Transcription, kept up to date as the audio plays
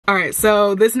All right,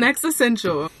 so this next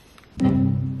essential,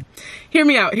 hear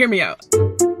me out, hear me out.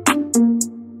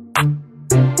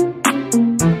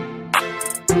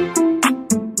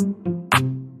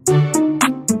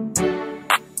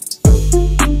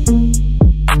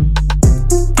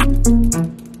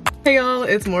 Hey y'all,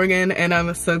 it's Morgan and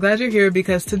I'm so glad you're here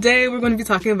because today we're going to be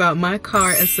talking about my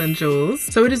car essentials.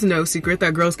 So it is no secret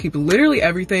that girls keep literally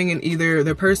everything in either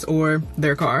their purse or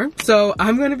their car. So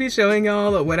I'm going to be showing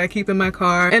y'all what I keep in my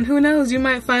car, and who knows, you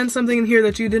might find something in here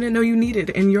that you didn't know you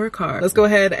needed in your car. Let's go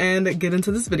ahead and get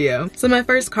into this video. So my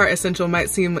first car essential might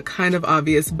seem kind of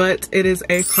obvious, but it is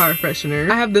a car freshener.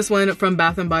 I have this one from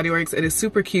Bath & Body Works. It is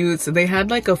super cute. So they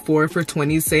had like a 4 for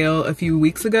 $20 sale a few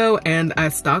weeks ago and I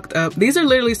stocked up. These are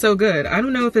literally so good. I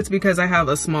don't know if it's because I have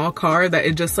a small car that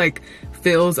it just like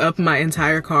fills up my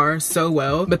entire car so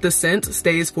well, but the scent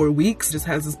stays for weeks. It just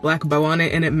has this black bow on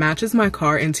it and it matches my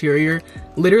car interior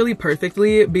literally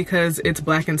perfectly because it's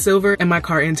black and silver and my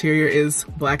car interior is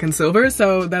black and silver,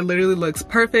 so that literally looks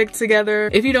perfect together.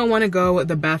 If you don't want to go with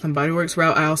the Bath & Body Works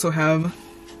route, I also have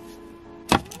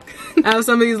I have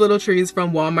some of these little trees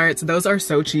from Walmart. Those are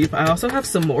so cheap. I also have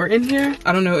some more in here.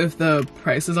 I don't know if the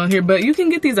price is on here, but you can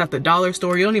get these at the dollar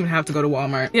store. You don't even have to go to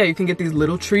Walmart. Yeah, you can get these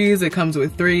little trees. It comes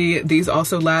with 3. These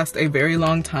also last a very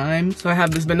long time. So I have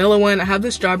this vanilla one. I have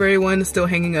this strawberry one still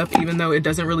hanging up, even though it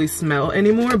doesn't really smell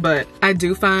anymore, but I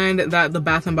do find that the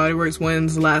Bath & Body Works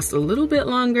ones last a little bit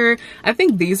longer. I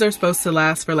think these are supposed to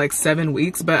last for like 7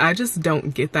 weeks, but I just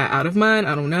don't get that out of mine.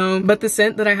 I don't know. But the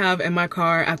scent that I have in my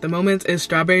car at the moment is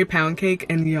strawberry pound cake,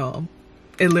 and y'all,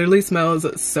 it literally smells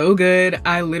so good.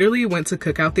 I literally went to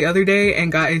Cookout the other day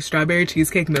and got a strawberry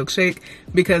cheesecake milkshake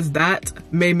because that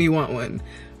made me want one.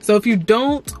 So if you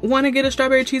don't want to get a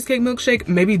strawberry cheesecake milkshake,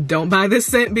 maybe don't buy this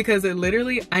scent because it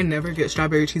literally, I never get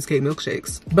strawberry cheesecake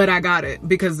milkshakes, but I got it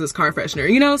because of this car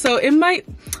freshener, you know, so it might,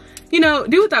 you know,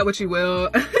 do with that what you will.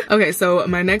 Okay, so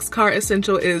my next car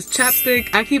essential is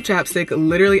chapstick. I keep chapstick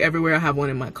literally everywhere. I have one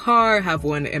in my car, I have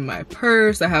one in my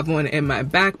purse, I have one in my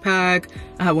backpack,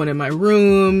 I have one in my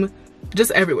room,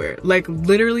 just everywhere. Like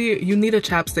literally you need a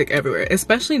chapstick everywhere,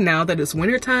 especially now that it's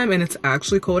wintertime and it's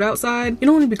actually cold outside. You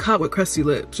don't want to be caught with crusty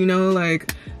lips, you know,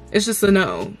 like it's just a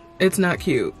no. It's not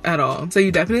cute at all. So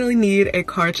you definitely need a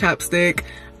car chapstick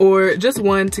or just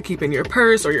one to keep in your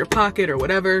purse or your pocket or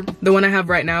whatever. The one I have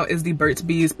right now is the Burt's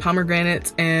Bees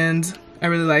Pomegranate and I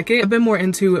really like it. I've been more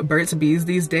into Burt's Bees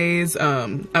these days.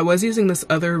 I was using this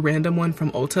other random one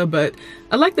from Ulta, but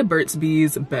I like the Burt's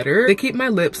Bees better. They keep my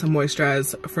lips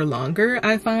moisturized for longer,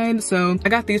 I find. So I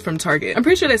got these from Target. I'm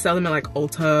pretty sure they sell them at like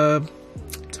Ulta,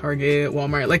 Target,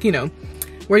 Walmart, like, you know,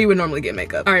 where you would normally get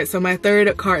makeup. All right, so my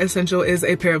third car essential is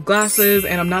a pair of glasses,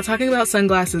 and I'm not talking about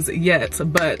sunglasses yet,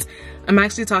 but I'm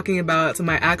actually talking about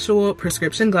my actual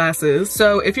prescription glasses.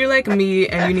 So if you're like me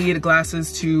and you need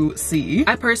glasses to see,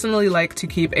 I personally like to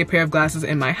keep a pair of glasses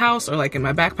in my house or like in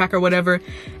my backpack or whatever,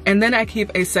 and then I keep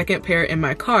a second pair in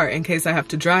my car in case I have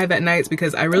to drive at nights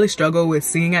because I really struggle with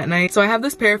seeing at night. So I have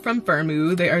this pair from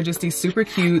Firmoo. They are just these super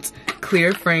cute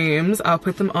clear frames. I'll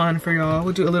put them on for y'all.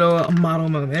 We'll do a little model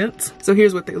moment. So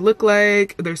here's what they look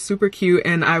like. They're super cute,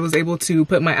 and I was able to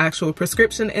put my actual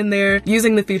prescription in there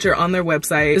using the feature on their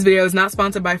website. This video is not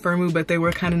sponsored by Firmoo, but they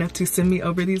were kind enough to send me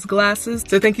over these glasses.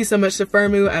 So thank you so much to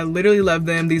Firmoo. I literally love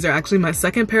them. These are actually my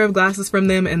second pair of glasses from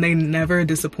them and they never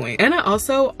disappoint. And I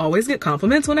also always get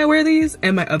compliments when I wear these,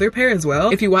 and my other pair as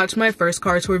well. If you watched my first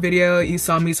car tour video, you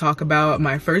saw me talk about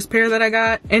my first pair that I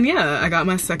got. And yeah, I got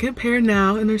my second pair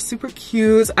now and they're super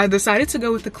cute. I decided to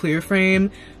go with the clear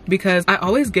frame because I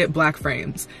always get black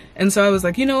frames. And so I was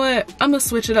like, you know what? I'm gonna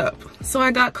switch it up. So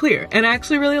I got clear and I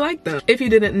actually really like them. If you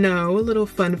didn't know, a little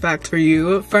fun fact for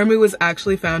you, Firmoo was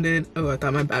actually founded, oh, I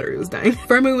thought my battery was dying.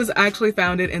 Firmoo was actually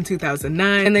founded in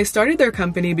 2009 and they started their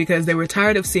company because they were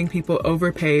tired of seeing people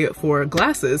overpay for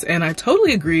glasses. And I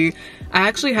totally agree. I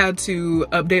actually had to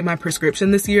update my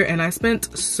prescription this year and I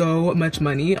spent so much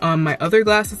money on my other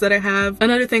glasses that I have.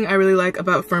 Another thing I really like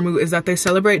about Firmoo is that they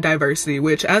celebrate diversity,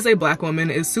 which as a Black woman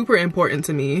is super important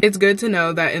to me. It's good to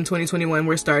know that in 2021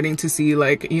 we're starting to see,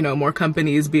 like, you know, more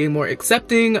companies being more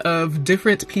accepting of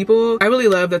different people. I really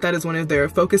love that that is one of their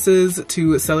focuses,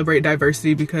 to celebrate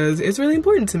diversity, because it's really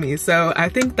important to me. So I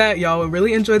think that y'all will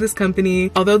really enjoy this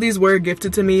company. Although these were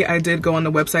gifted to me, I did go on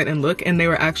the website and look and they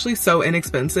were actually so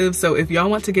inexpensive. So if y'all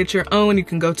want to get your own, you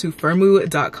can go to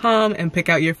firmoo.com and pick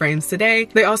out your frames today.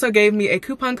 They also gave me a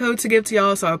coupon code to give to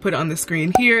y'all, so I'll put it on the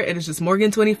screen here. It is just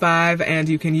Morgan25 and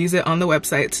you can use it on the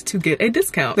website to get a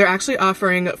discount. They're actually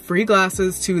offering free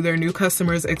glasses to their new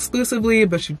customers exclusively,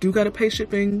 but you do gotta pay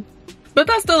shipping. But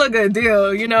that's still a good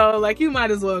deal, you know, like you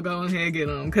might as well go ahead and get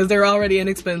them because they're already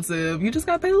inexpensive. You just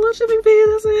gotta pay a little shipping fee,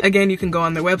 that's it. Again, you can go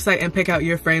on their website and pick out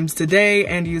your frames today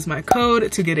and use my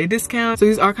code to get a discount. So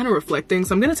these are kind of reflecting,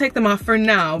 so I'm gonna take them off for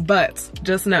now, but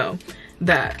just know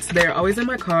that they're always in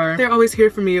my car. They're always here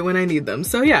for me when I need them.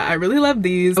 So yeah, I really love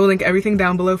these. I will link everything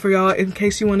down below for y'all in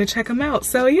case you want to check them out.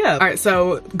 So yeah. All right,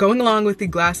 so going along with the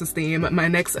glasses theme, my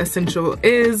next essential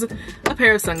is a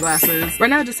pair of sunglasses.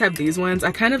 Right now I just have these ones.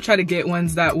 I kind of try to get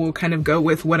ones that will kind of go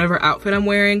with whatever outfit I'm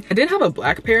wearing. I did have a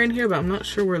black pair in here, but I'm not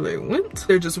sure where they went.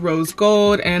 They're just rose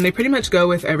gold and they pretty much go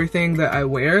with everything that I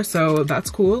wear. So that's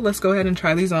cool. Let's go ahead and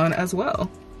try these on as well.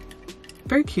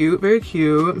 Very cute, very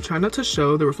cute. I'm trying not to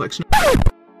show the reflection.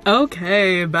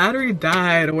 Okay, battery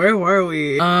died. Where were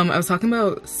we? I was talking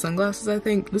about sunglasses, I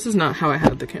think. This is not how I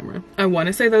had the camera. I want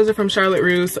to say those are from Charlotte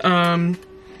Russe. I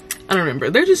don't remember.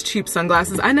 They're just cheap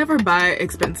sunglasses. I never buy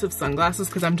expensive sunglasses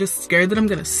because I'm just scared that I'm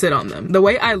gonna sit on them. The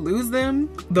way I lose them,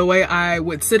 the way I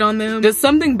would sit on them, just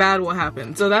something bad will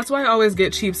happen. So that's why I always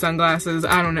get cheap sunglasses.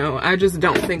 I don't know. I just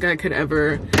don't think I could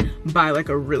ever buy like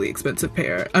a really expensive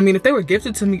pair. I mean, if they were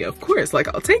gifted to me, of course, like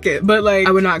I'll take it. But like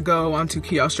I would not go onto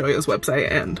Key Australia's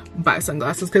website and buy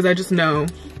sunglasses because I just know.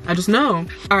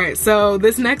 All right, so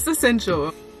this next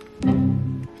essential.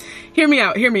 Hear me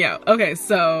out, hear me out. Okay,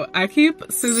 so I keep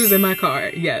scissors in my car,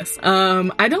 yes.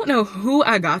 I don't know who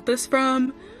I got this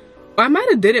from, or I might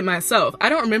have did it myself. I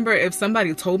don't remember if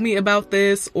somebody told me about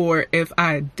this or if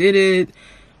I did it,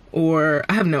 or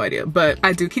I have no idea, but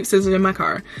I do keep scissors in my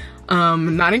car.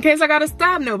 Not in case I gotta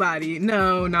stab nobody.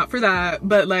 No, not for that.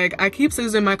 But like I keep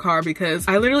scissors in my car because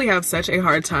I literally have such a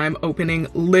hard time opening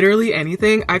literally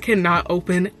anything. I cannot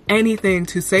open anything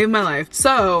to save my life.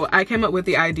 So I came up with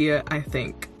the idea, I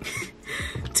think,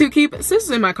 to keep scissors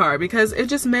in my car because it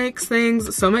just makes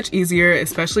things so much easier,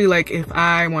 especially like if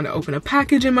I want to open a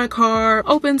package in my car,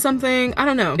 open something, I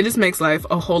don't know. It just makes life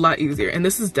a whole lot easier. And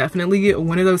this is definitely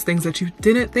one of those things that you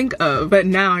didn't think of, but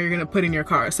now you're gonna put in your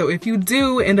car. So if you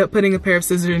do end up putting a pair of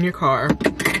scissors in your car,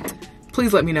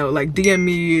 please let me know, like DM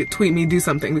me, tweet me, do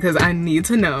something because I need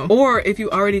to know. Or if you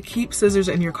already keep scissors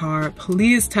in your car,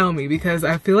 please tell me because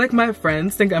I feel like my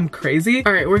friends think I'm crazy.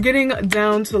 All right, we're getting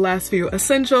down to the last few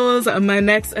essentials. My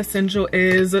next essential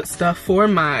is stuff for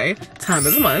my time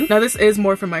of the month. Now this is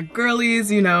more for my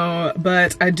girlies, you know,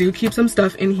 but I do keep some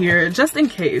stuff in here just in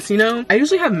case, you know. I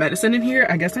usually have medicine in here.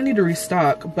 I guess I need to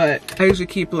restock, but I usually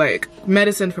keep like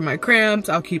medicine for my cramps.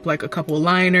 I'll keep like a couple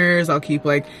liners. I'll keep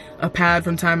like a pad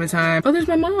from time to time. Oh, there's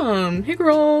my mom. Hey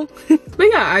girl. But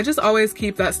yeah, I just always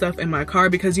keep that stuff in my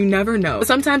car because you never know.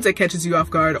 Sometimes it catches you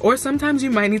off guard or sometimes you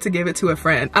might need to give it to a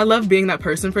friend. I love being that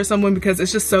person for someone because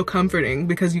it's just so comforting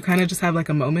because you kind of just have like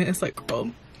a moment. It's like, girl,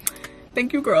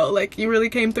 thank you girl, like you really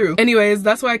came through. Anyways,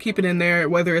 that's why I keep it in there,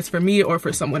 whether it's for me or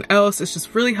for someone else. It's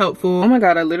just really helpful. Oh my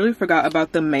god, I literally forgot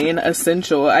about the main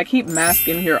essential. I keep masks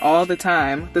in here all the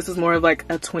time. This is more of like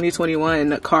a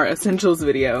 2021 car essentials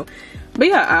video. But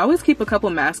yeah, I always keep a couple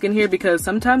masks in here because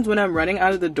sometimes when I'm running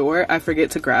out of the door, I forget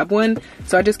to grab one.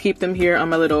 So I just keep them here on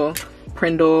my little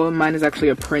Prindle. Mine is actually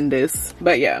a Prindis.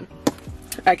 But yeah,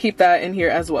 I keep that in here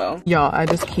as well. Y'all, I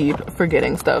just keep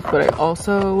forgetting stuff, but I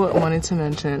also wanted to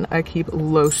mention I keep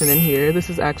lotion in here. This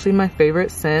is actually my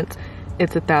favorite scent.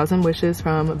 It's 1,000 Wishes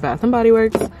from Bath & Body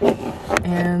Works.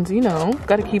 And you know,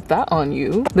 gotta keep that on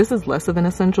you. This is less of an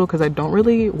essential because I don't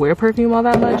really wear perfume all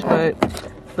that much, but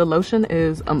the lotion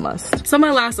is a must. So my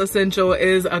last essential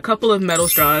is a couple of metal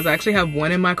straws. I actually have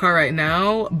one in my car right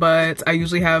now, but I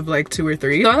usually have like 2 or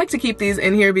 3. So I like to keep these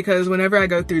in here because whenever I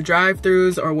go through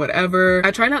drive-thrus or whatever,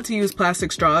 I try not to use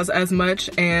plastic straws as much.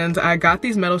 And I got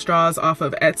these metal straws off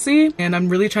of Etsy and I'm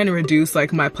really trying to reduce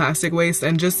like my plastic waste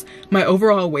and just my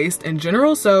overall waste in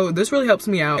general. So this really helps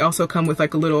me out. They also come with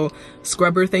like a little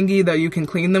scrubber thingy that you can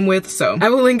clean them with. So I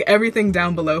will link everything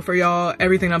down below for y'all.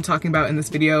 Everything I'm talking about in this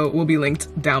video will be linked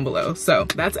down below. So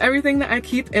that's everything that I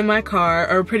keep in my car,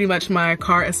 or pretty much my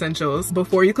car essentials.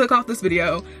 Before you click off this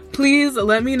video, please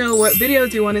let me know what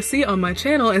videos you want to see on my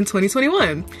channel in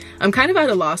 2021. I'm kind of at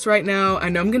a loss right now. I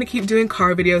know I'm gonna keep doing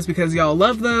car videos because y'all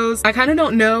love those. I kind of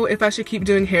don't know if I should keep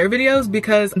doing hair videos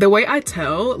because the way I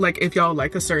tell like if y'all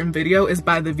like a certain video is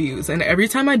by the views, and every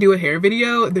time I do a hair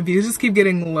video the views just keep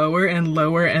getting lower and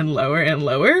lower and lower and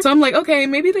lower. So I'm like, okay,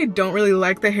 maybe they don't really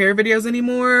like the hair videos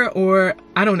anymore, or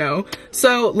I don't know. So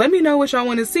So let me know what y'all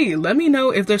want to see. Let me know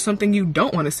if there's something you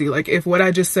don't want to see. Like if what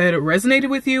I just said resonated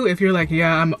with you, if you're like,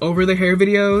 yeah, I'm over the hair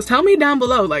videos, tell me down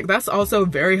below. Like that's also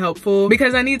very helpful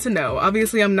because I need to know.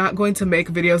 Obviously, I'm not going to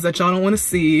make videos that y'all don't want to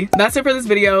see. That's it for this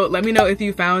video. Let me know if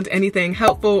you found anything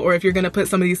helpful or if you're gonna put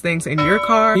some of these things in your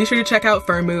car. Be sure to check out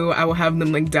Firmoo. I will have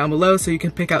them linked down below so you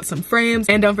can pick out some frames.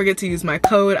 And don't forget to use my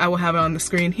code. I will have it on the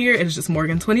screen here. It's just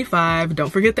Morgan25. Don't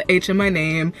forget the H in my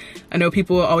name. I know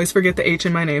people always forget the H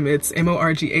in my name. It's MORGHAN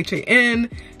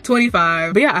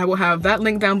 25. But yeah, I will have that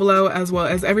link down below as well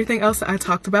as everything else that I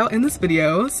talked about in this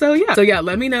video. So yeah,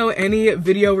 let me know any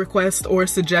video requests or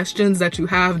suggestions that you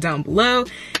have down below.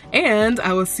 And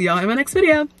I will see y'all in my next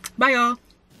video. Bye y'all.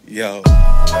 Yo.